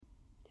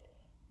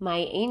My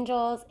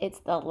angels, it's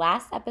the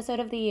last episode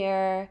of the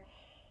year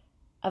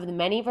of the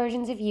many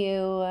versions of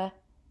you,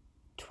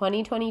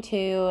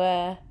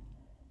 2022.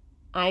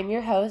 I'm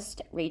your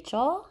host,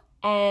 Rachel,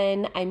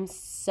 and I'm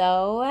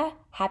so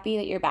happy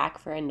that you're back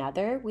for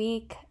another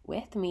week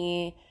with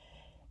me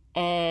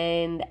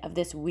and of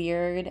this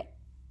weird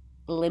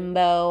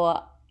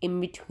limbo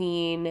in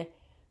between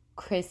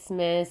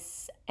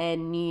Christmas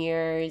and New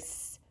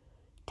Year's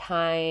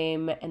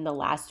time and the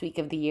last week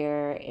of the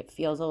year. It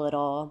feels a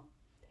little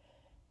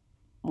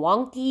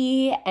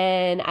wonky,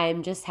 and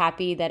I'm just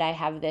happy that I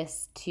have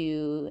this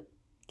to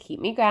keep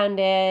me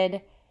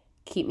grounded,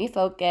 keep me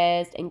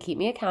focused, and keep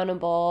me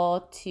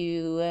accountable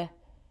to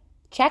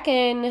check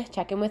in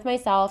with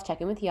myself,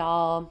 check in with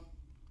y'all,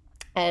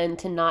 and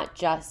to not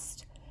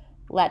just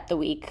let the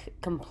week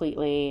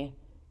completely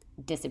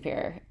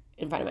disappear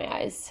in front of my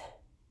eyes.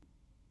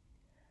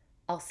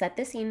 I'll set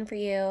the scene for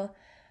you.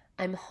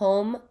 I'm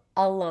home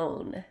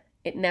alone.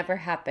 It never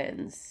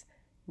happens.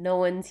 No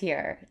one's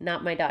here.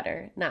 Not my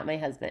daughter, not my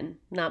husband,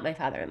 not my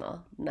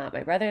father-in-law, not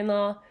my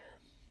brother-in-law.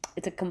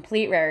 It's a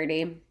complete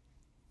rarity.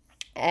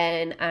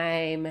 And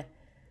I'm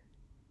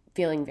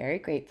feeling very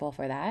grateful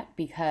for that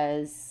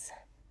because,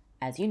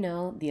 as you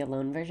know, the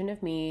alone version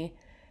of me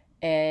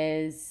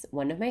is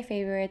one of my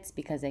favorites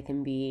because I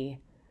can be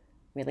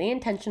really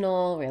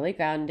intentional, really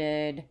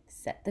grounded,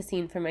 set the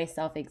scene for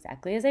myself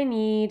exactly as I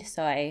need.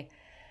 So I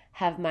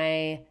have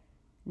my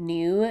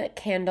new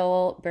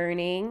candle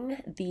burning,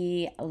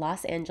 the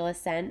Los Angeles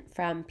scent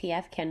from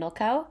PF Candle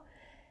Co.,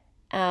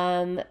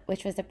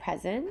 which was a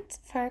present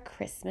for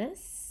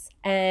Christmas.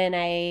 And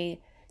I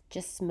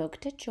just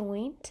smoked a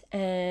joint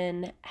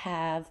and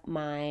have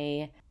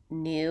my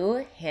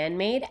new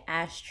handmade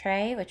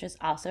ashtray, which was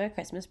also a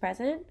Christmas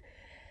present.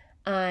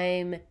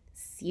 I'm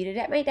seated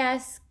at my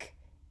desk.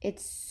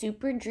 It's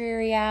super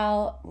dreary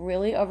out,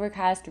 really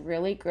overcast,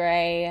 really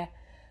gray.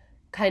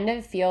 Kind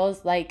of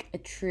feels like a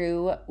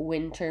true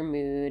winter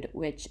mood,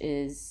 which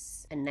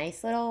is a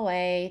nice little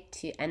way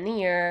to end the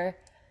year.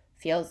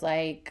 Feels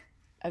like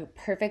a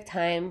perfect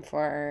time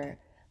for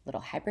a little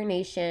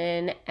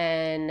hibernation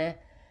and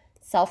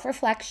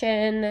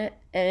self-reflection,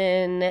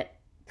 and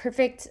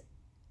perfect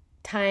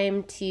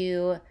time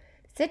to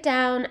sit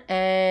down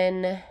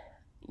and,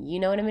 you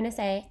know what I'm going to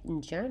say,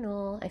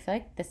 journal. I feel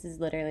like this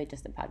is literally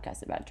just a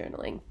podcast about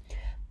journaling.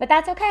 But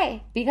that's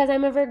okay because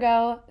I'm a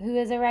Virgo who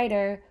is a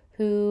writer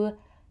who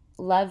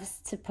loves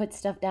to put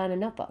stuff down in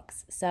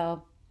notebooks.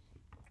 So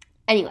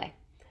anyway,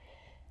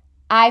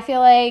 I feel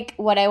like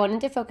what I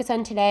wanted to focus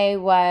on today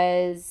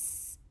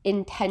was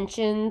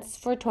intentions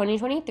for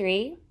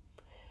 2023.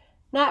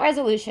 Not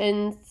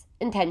resolutions,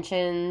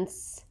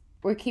 intentions.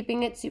 We're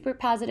keeping it super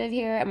positive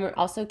here, and we're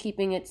also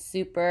keeping it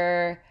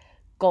super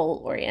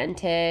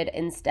goal-oriented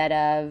instead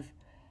of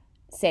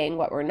saying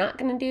what we're not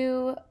going to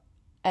do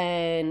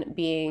and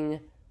being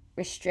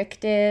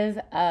restrictive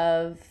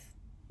of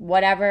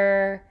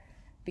whatever,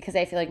 because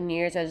I feel like New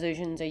Year's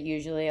resolutions are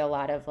usually a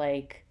lot of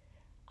like,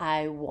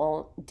 I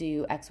won't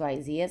do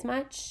XYZ as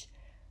much.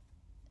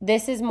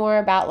 This is more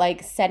about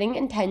like setting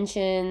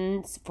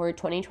intentions for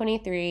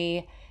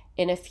 2023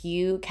 in a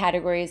few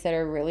categories that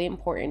are really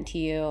important to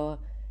you.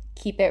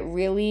 Keep it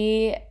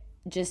really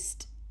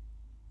just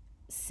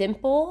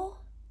simple,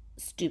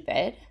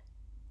 stupid,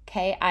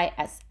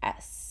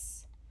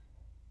 KISS.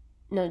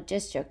 No,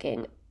 just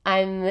joking.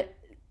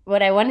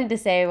 What I wanted to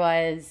say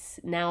was,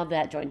 now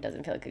that joint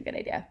doesn't feel like a good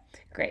idea.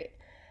 Great.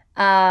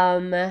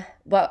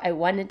 What I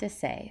wanted to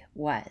say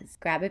was,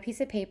 grab a piece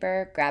of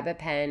paper, grab a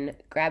pen,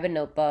 grab a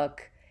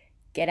notebook,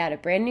 get out a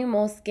brand new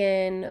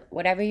Moleskine,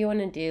 whatever you want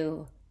to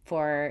do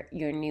for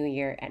your new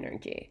year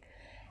energy.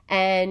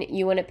 And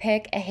you want to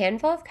pick a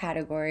handful of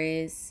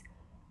categories.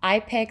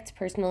 I picked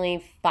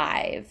personally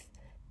 5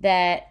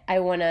 that I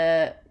want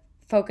to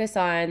focus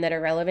on that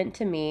are relevant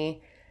to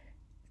me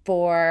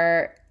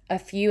for a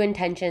few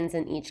intentions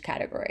in each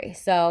category.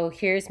 So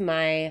here's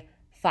my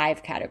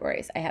 5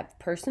 categories. I have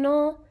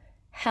personal,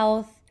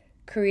 health,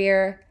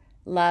 career,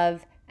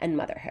 love, and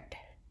motherhood.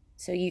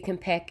 So you can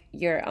pick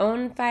your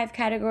own 5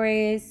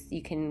 categories.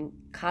 You can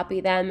copy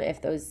them if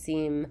those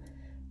seem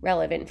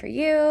relevant for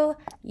you.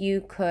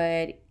 You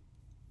could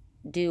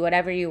do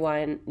whatever you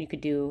want. You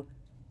could do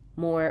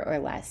more or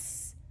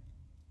less.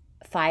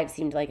 5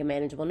 seemed like a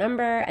manageable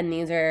number, and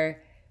these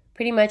are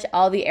pretty much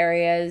all the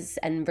areas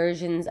and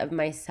versions of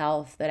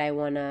myself that I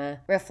want to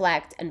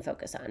reflect and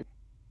focus on.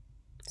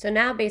 So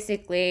now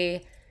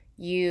basically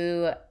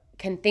you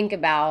can think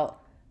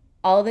about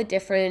all the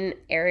different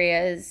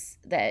areas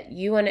that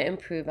you want to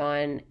improve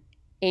on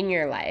in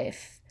your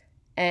life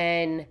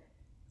and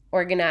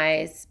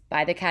organize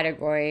by the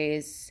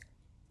categories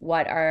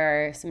what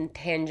are some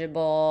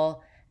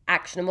tangible,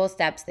 actionable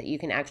steps that you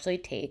can actually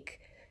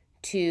take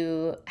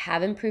to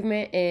have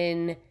improvement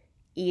in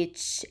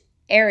each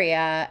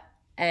area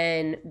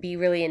and be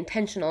really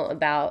intentional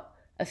about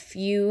a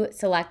few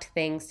select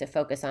things to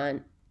focus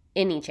on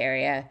in each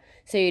area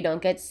so you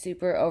don't get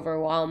super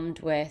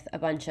overwhelmed with a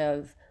bunch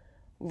of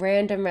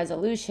random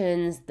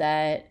resolutions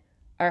that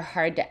are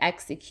hard to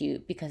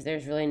execute because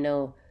there's really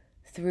no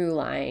through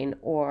line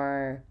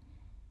or,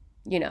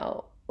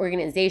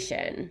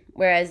 organization.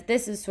 Whereas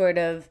this is sort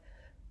of,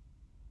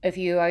 if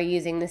you are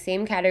using the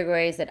same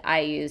categories that I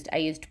used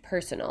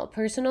personal.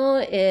 Personal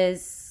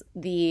is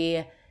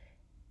the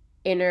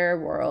inner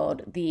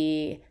world,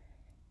 the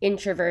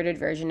introverted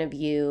version of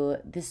you,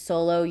 the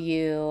solo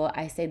you,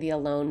 I say the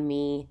alone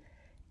me.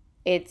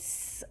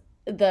 It's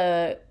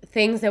the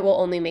things that will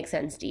only make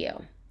sense to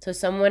you. So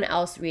someone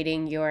else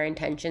reading your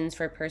intentions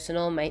for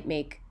personal might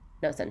make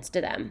no sense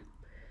to them.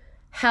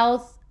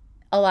 Health,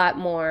 a lot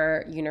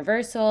more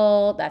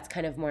universal. That's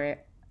kind of more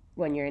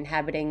when you're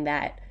inhabiting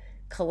that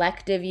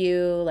collective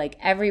you, like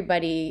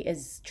everybody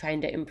is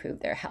trying to improve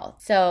their health.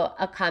 So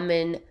a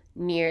common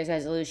New Year's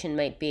resolution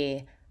might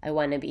be, I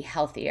want to be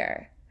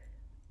healthier.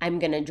 I'm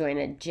going to join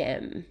a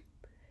gym.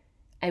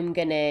 I'm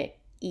going to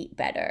eat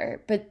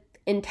better. But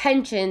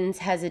intentions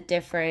has a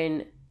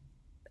different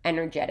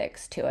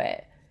energetics to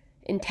it.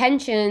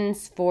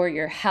 Intentions for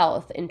your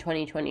health in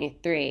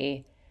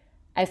 2023,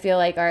 I feel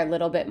like are a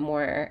little bit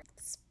more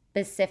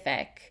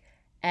specific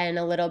and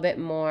a little bit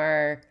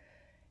more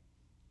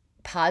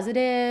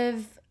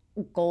positive,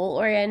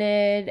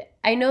 goal-oriented.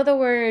 I know the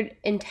word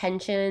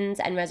intentions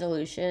and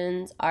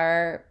resolutions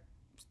are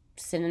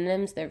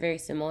synonyms. They're very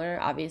similar.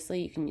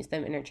 Obviously, you can use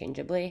them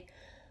interchangeably.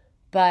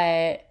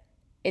 But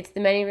it's the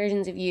many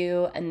versions of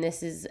you, and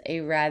this is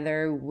a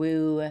rather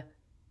woo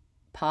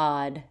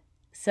pod.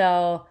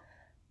 So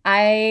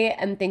I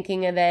am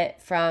thinking of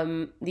it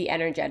from the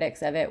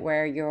energetics of it,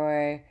 where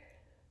you're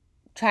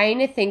trying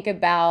to think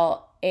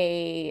about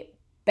a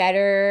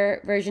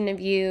better version of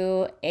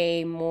you,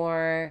 a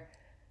more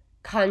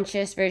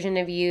conscious version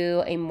of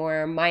you, a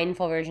more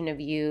mindful version of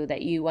you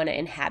that you want to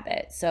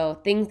inhabit. So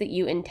things that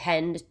you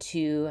intend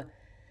to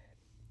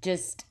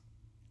just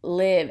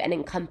live and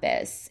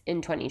encompass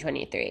in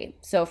 2023.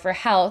 So for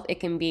health, it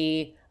can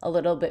be a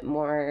little bit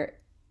more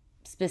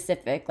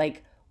specific,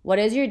 like what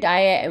is your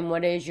diet and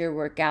what is your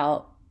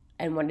workout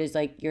and what is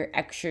like your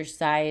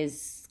exercise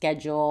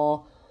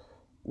schedule?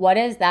 What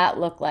does that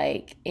look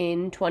like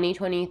in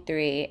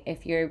 2023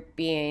 if you're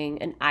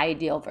being an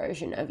ideal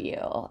version of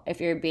you?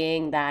 If you're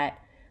being that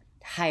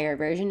higher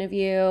version of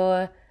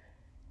you,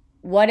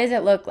 what does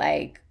it look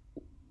like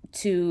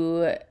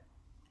to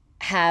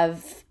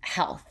have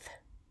health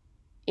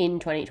in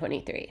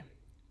 2023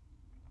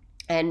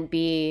 and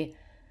be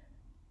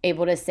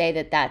able to say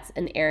that that's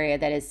an area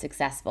that is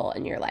successful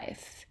in your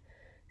life?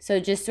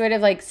 So just sort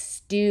of like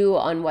stew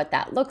on what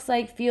that looks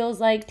like, feels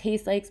like,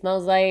 tastes like,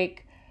 smells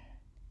like.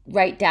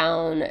 Write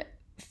down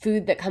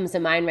food that comes to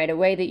mind right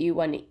away that you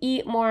want to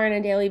eat more on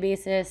a daily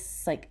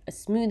basis, like a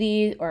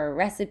smoothie or a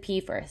recipe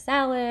for a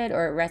salad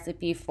or a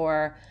recipe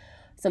for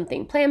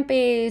something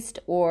plant-based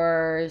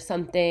or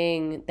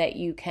something that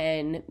you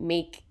can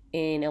make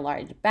in a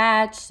large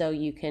batch so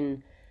you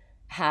can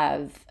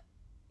have,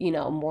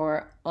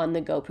 more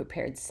on-the-go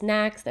prepared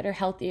snacks that are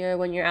healthier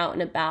when you're out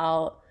and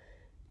about,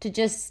 to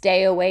just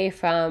stay away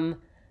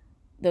from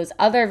those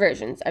other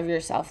versions of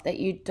yourself that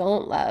you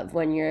don't love,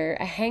 when you're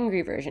a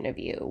hangry version of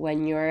you,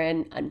 when you're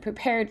an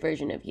unprepared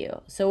version of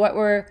you. So what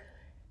we're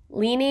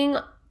leaning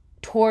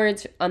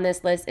towards on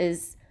this list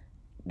is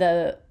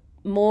the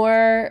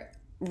more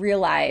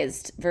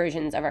realized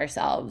versions of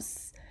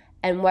ourselves.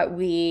 And what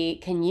we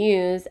can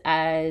use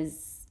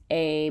as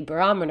a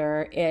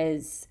barometer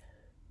is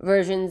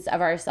versions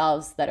of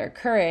ourselves that are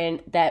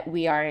current that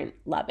we aren't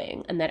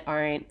loving and that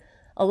aren't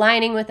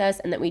aligning with us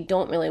and that we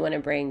don't really want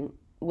to bring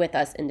with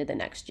us into the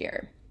next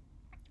year.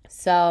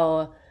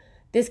 So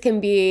this can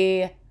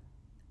be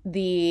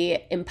the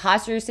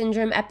imposter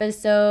syndrome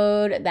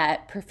episode,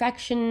 that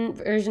perfection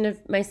version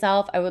of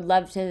myself. I would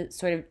love to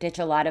sort of ditch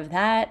a lot of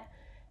that.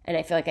 And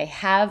I feel like I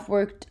have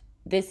worked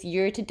this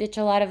year to ditch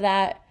a lot of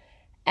that.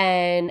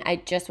 And I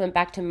just went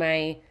back to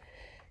my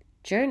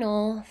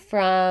journal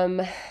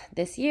from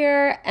this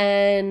year,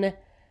 and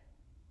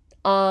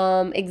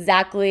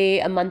exactly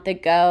a month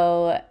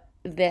ago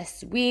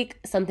this week,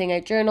 something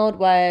I journaled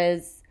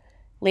was,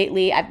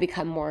 lately I've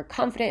become more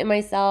confident in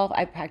myself.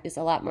 I practice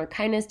a lot more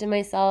kindness to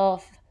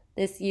myself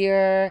this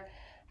year.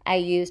 I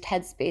used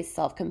Headspace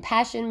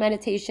self-compassion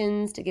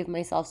meditations to give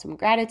myself some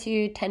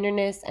gratitude,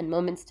 tenderness, and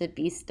moments to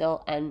be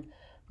still and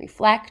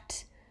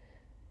reflect.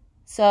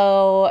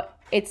 So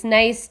it's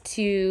nice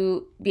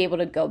to be able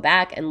to go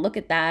back and look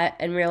at that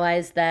and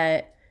realize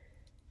that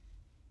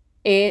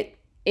it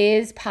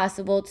is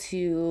possible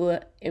to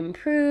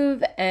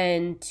improve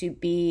and to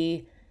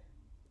be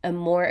a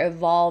more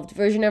evolved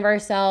version of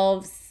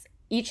ourselves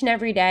each and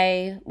every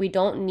day. We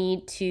don't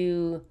need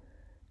to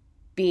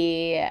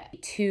be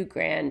too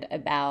grand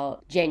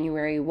about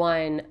January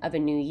 1 of a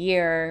new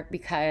year,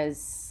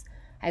 because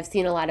I've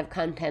seen a lot of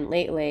content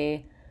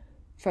lately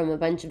from a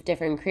bunch of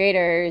different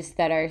creators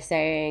that are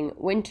saying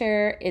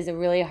winter is a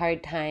really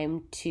hard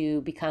time to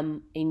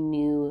become a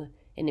new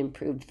and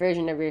improved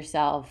version of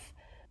yourself,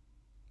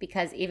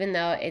 because even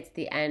though it's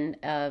the end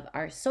of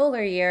our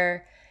solar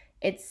year,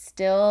 it's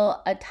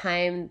still a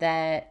time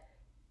that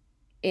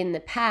in the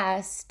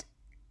past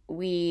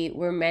we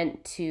were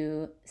meant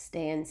to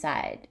stay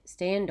inside,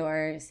 stay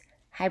indoors,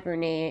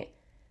 hibernate,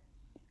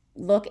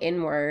 look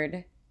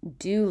inward,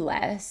 do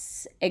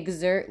less,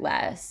 exert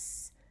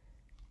less,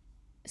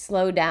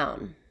 slow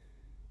down,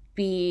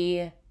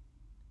 be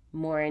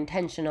more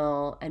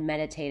intentional and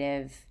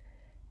meditative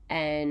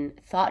and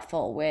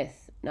thoughtful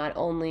with not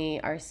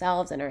only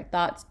ourselves and our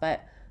thoughts,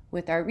 but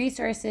with our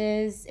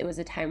resources. It was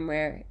a time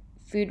where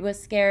food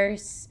was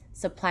scarce,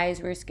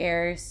 supplies were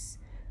scarce,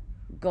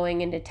 going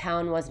into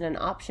town wasn't an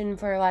option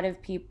for a lot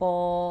of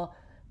people.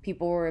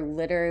 People were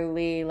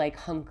literally like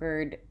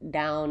hunkered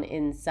down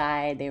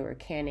inside. They were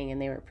canning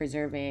and they were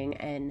preserving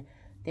and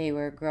they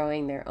were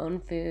growing their own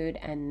food,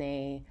 and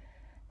they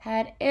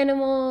had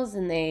animals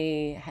and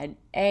they had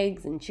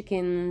eggs and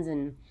chickens,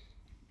 and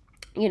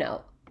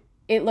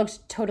it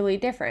looked totally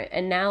different.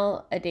 And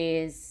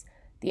nowadays,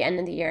 the end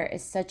of the year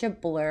is such a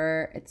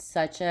blur. It's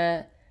such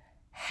a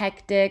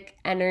hectic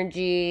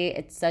energy.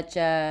 It's such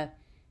a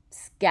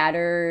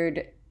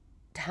scattered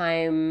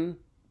time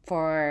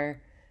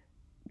for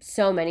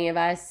so many of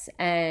us,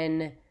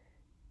 and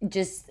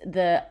just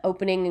the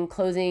opening and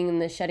closing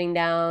and the shutting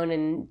down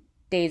and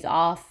days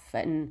off,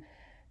 and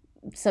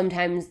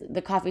sometimes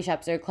the coffee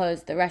shops are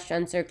closed, the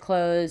restaurants are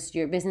closed,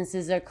 your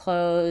businesses are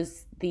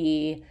closed,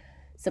 the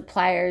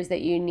suppliers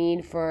that you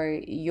need for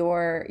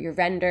your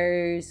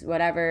vendors,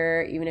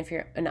 whatever, even if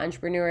you're an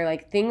entrepreneur,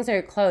 like things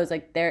are closed.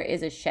 Like there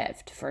is a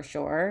shift for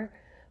sure,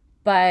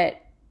 but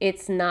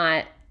it's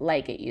not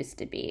like it used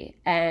to be.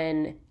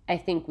 And I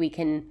think we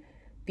can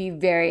be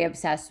very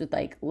obsessed with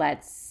like,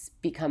 let's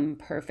become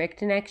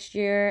perfect next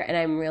year. And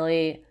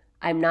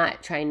I'm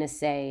not trying to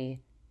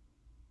say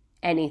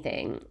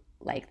anything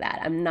like that.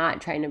 I'm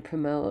not trying to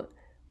promote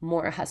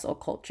more hustle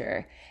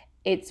culture.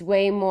 It's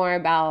way more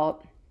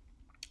about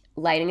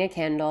lighting a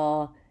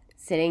candle,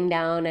 sitting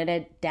down at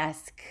a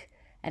desk,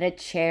 at a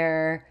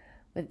chair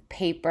with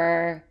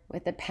paper,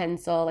 with a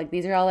pencil. Like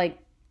these are all like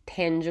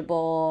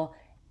tangible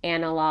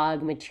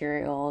analog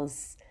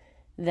materials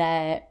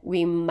that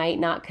we might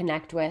not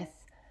connect with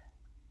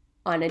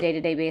on a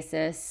day-to-day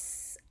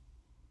basis.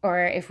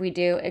 Or if we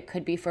do, it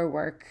could be for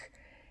work.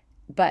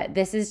 But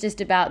this is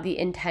just about the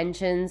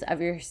intentions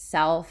of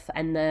yourself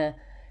and the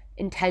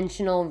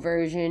intentional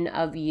version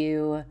of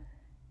you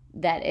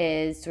that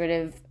is sort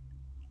of,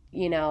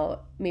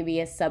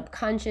 maybe a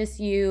subconscious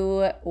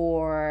you,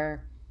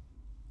 or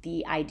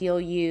the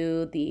ideal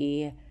you,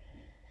 the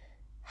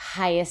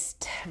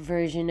highest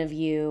version of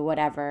you,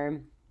 whatever.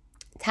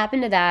 Tap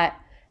into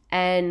that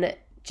and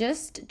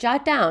just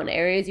jot down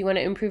areas you want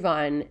to improve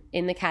on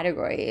in the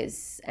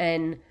categories.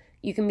 And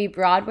you can be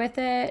broad with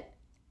it.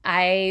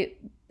 I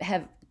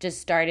have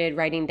just started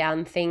writing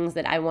down things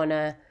that I want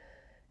to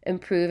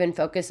improve and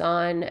focus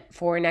on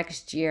for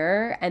next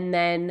year. And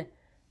then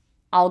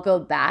I'll go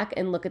back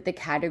and look at the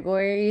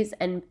categories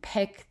and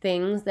pick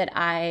things that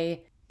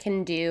I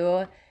can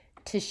do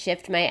to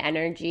shift my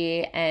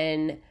energy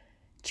and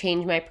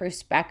change my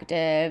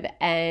perspective,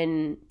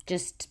 and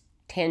just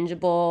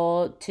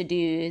tangible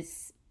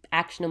to-dos,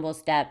 actionable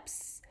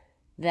steps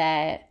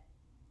that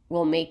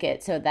will make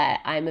it so that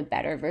I'm a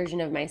better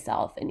version of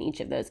myself in each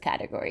of those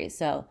categories.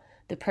 So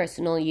the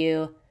personal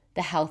you,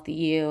 the healthy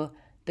you,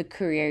 the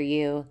career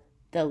you,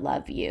 the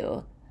love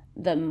you,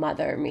 the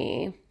mother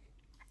me.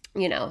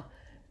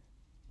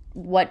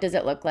 What does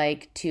it look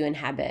like to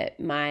inhabit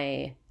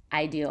my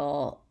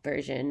ideal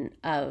version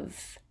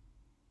of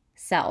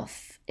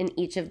self in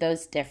each of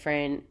those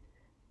different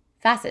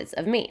facets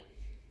of me?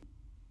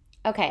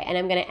 Okay, and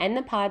I'm going to end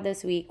the pod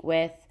this week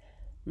with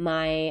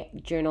my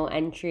journal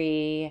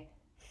entry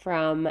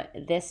from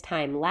this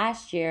time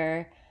last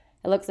year.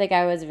 It looks like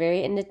I was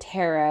very into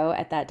tarot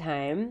at that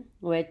time,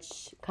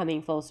 which,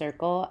 coming full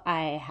circle,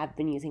 I have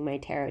been using my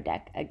tarot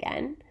deck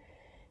again.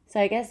 So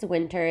I guess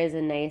winter is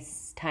a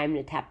nice time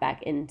to tap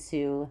back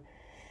into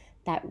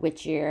that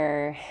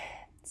witchier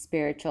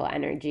spiritual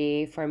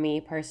energy for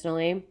me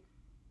personally.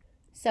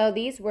 So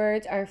these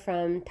words are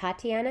from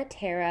Tatiana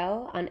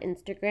Tarot on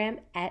Instagram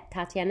at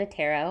Tatiana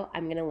Tarot.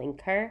 I'm going to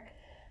link her.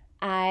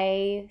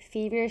 I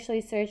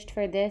feverishly searched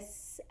for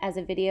this as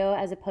a video,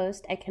 as a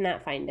post. I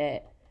cannot find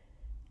it.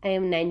 I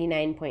am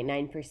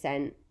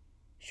 99.9%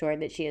 sure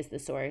that she is the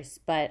source,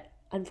 but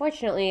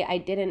unfortunately I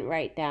didn't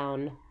write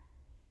down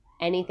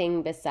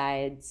anything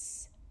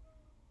besides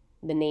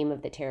the name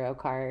of the tarot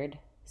card.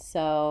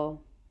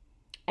 So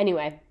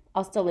anyway,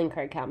 I'll still link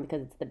her account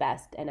because it's the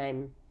best, and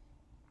I'm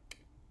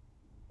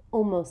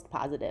almost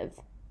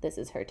positive this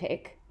is her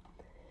take.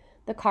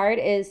 The card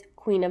is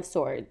Queen of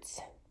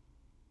Swords.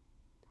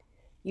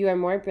 You are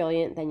more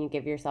brilliant than you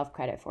give yourself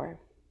credit for.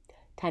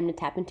 Time to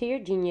tap into your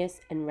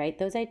genius and write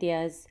those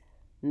ideas,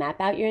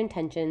 map out your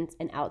intentions,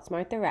 and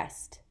outsmart the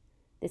rest.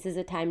 This is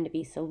a time to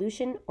be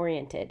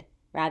solution-oriented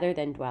rather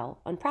than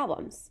dwell on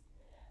problems.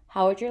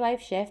 How would your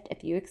life shift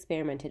if you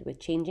experimented with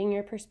changing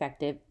your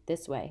perspective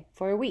this way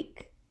for a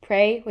week?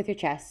 Pray with your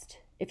chest.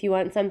 If you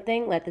want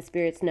something, let the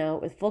spirits know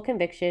with full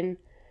conviction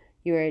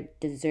you are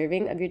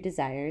deserving of your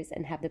desires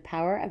and have the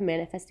power of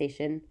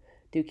manifestation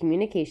through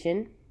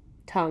communication,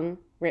 tongue,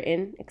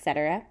 written,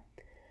 etc.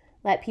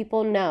 Let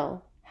people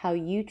know how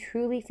you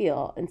truly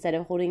feel instead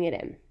of holding it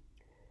in.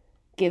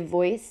 Give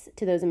voice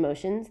to those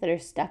emotions that are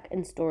stuck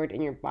and stored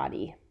in your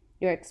body.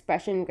 Your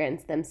expression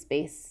grants them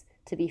space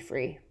to be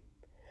free.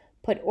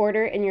 Put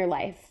order in your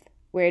life.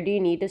 Where do you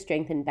need to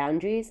strengthen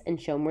boundaries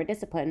and show more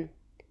discipline?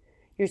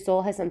 Your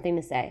soul has something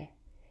to say.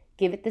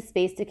 Give it the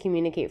space to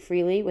communicate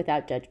freely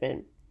without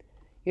judgment.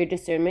 Your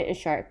discernment is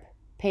sharp.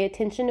 Pay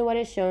attention to what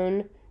is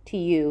shown to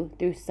you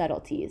through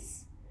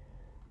subtleties.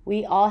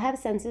 We all have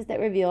senses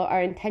that reveal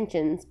our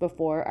intentions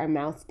before our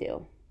mouths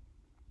do.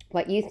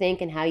 What you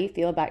think and how you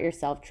feel about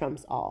yourself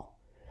trumps all.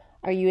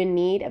 Are you in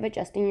need of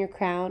adjusting your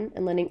crown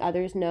and letting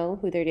others know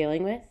who they're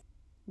dealing with?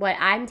 What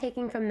I'm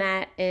taking from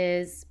that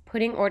is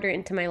putting order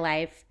into my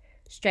life,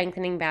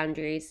 strengthening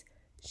boundaries,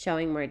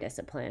 showing more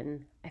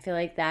discipline. I feel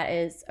like that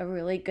is a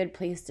really good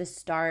place to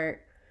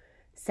start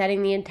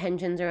setting the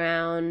intentions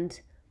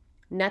around.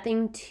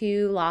 Nothing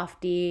too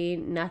lofty,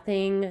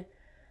 nothing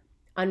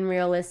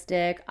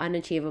unrealistic,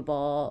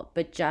 unachievable,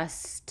 but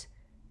just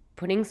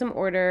putting some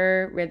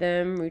order,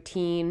 rhythm,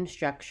 routine,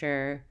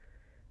 structure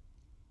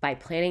by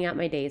planning out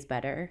my days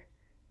better,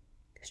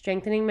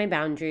 strengthening my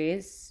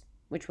boundaries,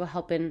 which will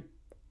help in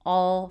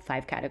all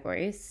 5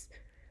 categories,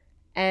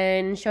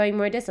 and showing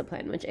more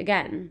discipline, which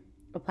again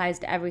applies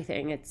to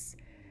everything. It's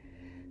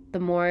the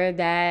more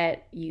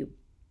that you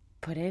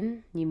put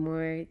in, the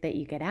more that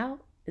you get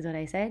out, is what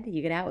I said.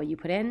 You get out what you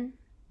put in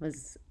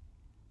was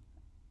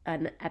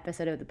an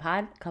episode of the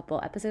pod a couple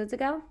episodes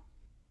ago.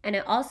 And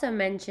it also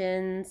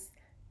mentions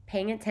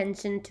paying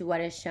attention to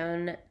what is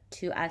shown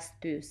to us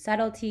through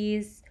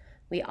subtleties.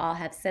 We all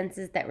have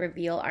senses that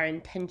reveal our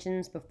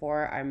intentions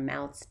before our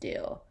mouths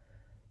do.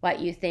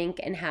 What you think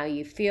and how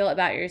you feel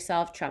about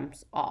yourself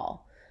trumps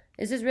all.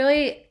 This is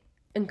really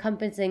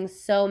encompassing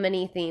so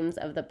many themes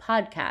of the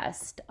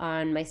podcast.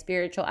 On my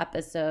spiritual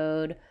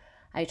episode,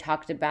 I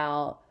talked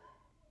about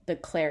the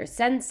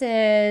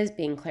clairsenses,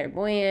 being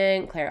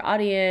clairvoyant,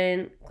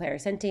 clairaudient,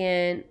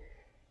 clairsentient.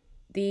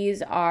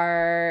 These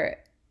are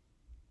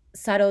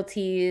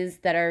subtleties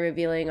that are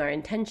revealing our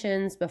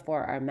intentions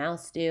before our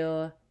mouths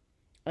do.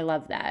 I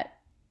love that.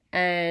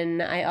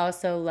 And I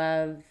also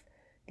love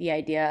the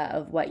idea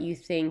of what you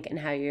think and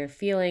how you're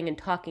feeling and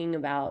talking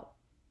about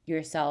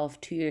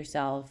yourself to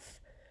yourself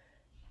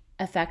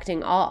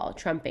affecting all,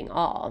 trumping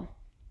all.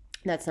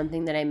 That's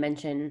something that I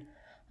mention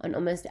on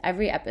almost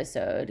every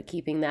episode,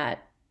 keeping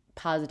that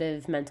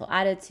positive mental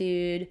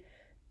attitude,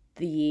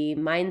 the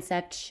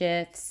mindset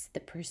shifts, the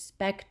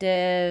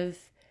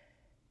perspective,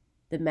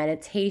 the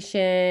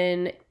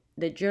meditation,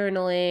 the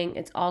journaling.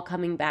 It's all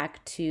coming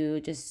back to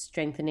just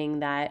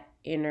strengthening that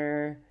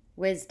inner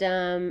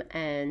wisdom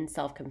and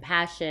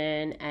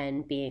self-compassion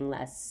and being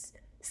less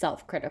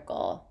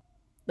self-critical.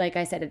 Like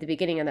I said at the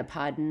beginning of the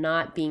pod,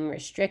 not being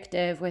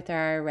restrictive with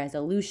our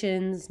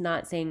resolutions,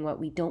 not saying what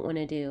we don't want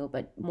to do,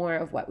 but more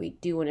of what we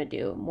do want to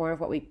do, more of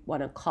what we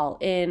want to call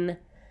in.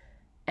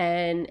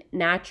 And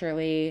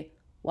naturally,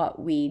 what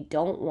we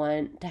don't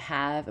want to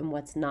have and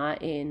what's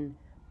not in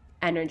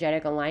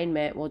energetic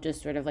alignment will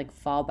just sort of like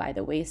fall by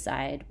the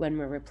wayside when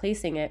we're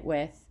replacing it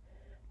with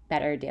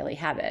better daily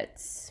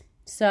habits.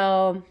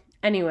 So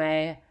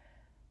anyway,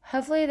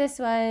 hopefully this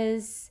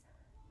was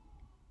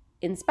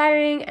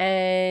inspiring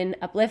and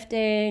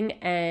uplifting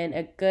and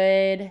a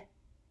good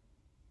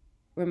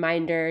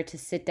reminder to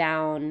sit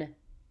down,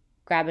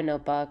 grab a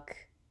notebook,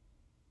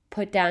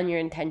 put down your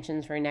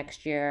intentions for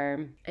next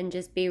year, and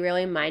just be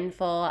really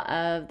mindful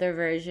of the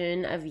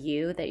version of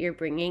you that you're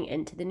bringing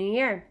into the new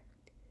year.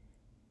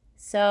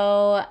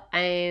 So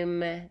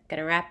I'm going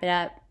to wrap it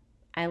up.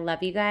 I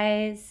love you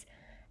guys.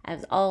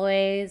 As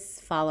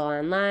always, follow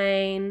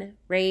online,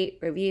 rate,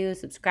 review,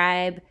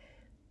 subscribe.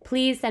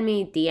 Please send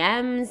me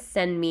DMs,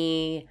 send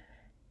me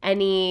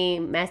any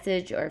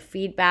message or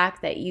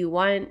feedback that you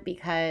want,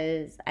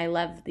 because I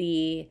love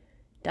the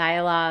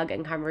dialogue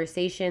and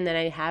conversation that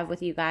I have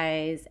with you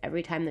guys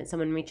every time that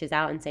someone reaches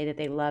out and say that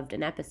they loved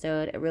an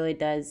episode. It really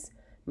does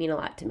mean a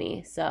lot to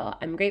me. So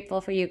I'm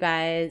grateful for you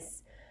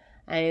guys.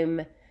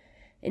 I'm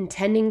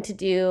intending to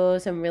do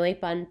some really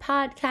fun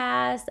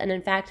podcasts and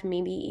in fact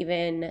maybe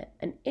even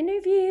an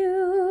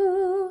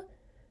interview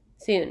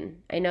soon.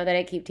 I know that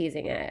I keep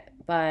teasing it,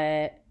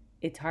 but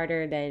it's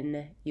harder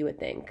than you would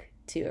think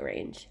to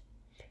arrange.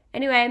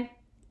 Anyway,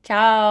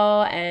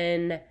 ciao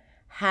and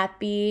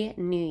happy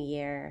new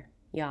year,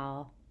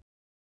 y'all.